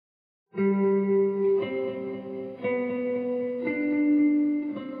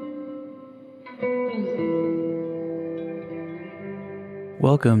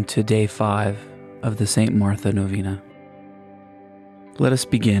Welcome to Day 5 of the St. Martha Novena. Let us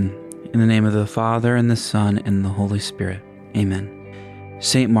begin. In the name of the Father, and the Son, and the Holy Spirit. Amen.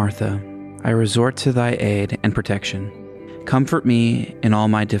 St. Martha, I resort to thy aid and protection. Comfort me in all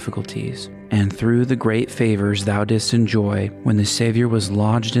my difficulties, and through the great favors thou didst enjoy when the Savior was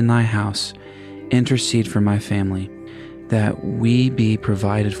lodged in thy house, intercede for my family, that we be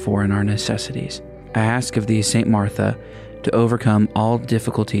provided for in our necessities. I ask of thee, St. Martha, to overcome all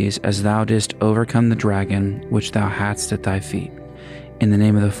difficulties as thou didst overcome the dragon which thou hadst at thy feet. In the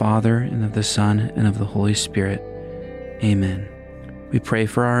name of the Father, and of the Son, and of the Holy Spirit. Amen. We pray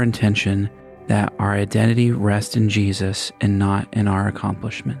for our intention that our identity rest in Jesus and not in our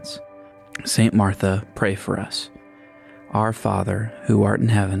accomplishments. St. Martha, pray for us. Our Father, who art in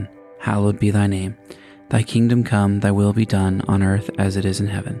heaven, hallowed be thy name. Thy kingdom come, thy will be done on earth as it is in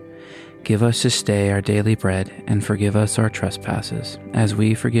heaven. Give us this day our daily bread, and forgive us our trespasses, as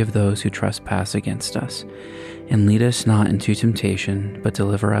we forgive those who trespass against us. And lead us not into temptation, but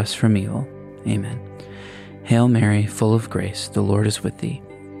deliver us from evil. Amen. Hail Mary, full of grace, the Lord is with thee.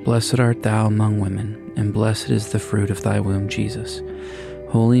 Blessed art thou among women, and blessed is the fruit of thy womb, Jesus.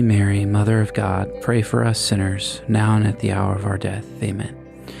 Holy Mary, Mother of God, pray for us sinners, now and at the hour of our death. Amen.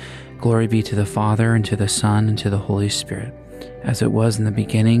 Glory be to the Father, and to the Son, and to the Holy Spirit, as it was in the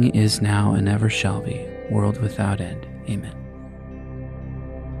beginning, is now, and ever shall be, world without end. Amen.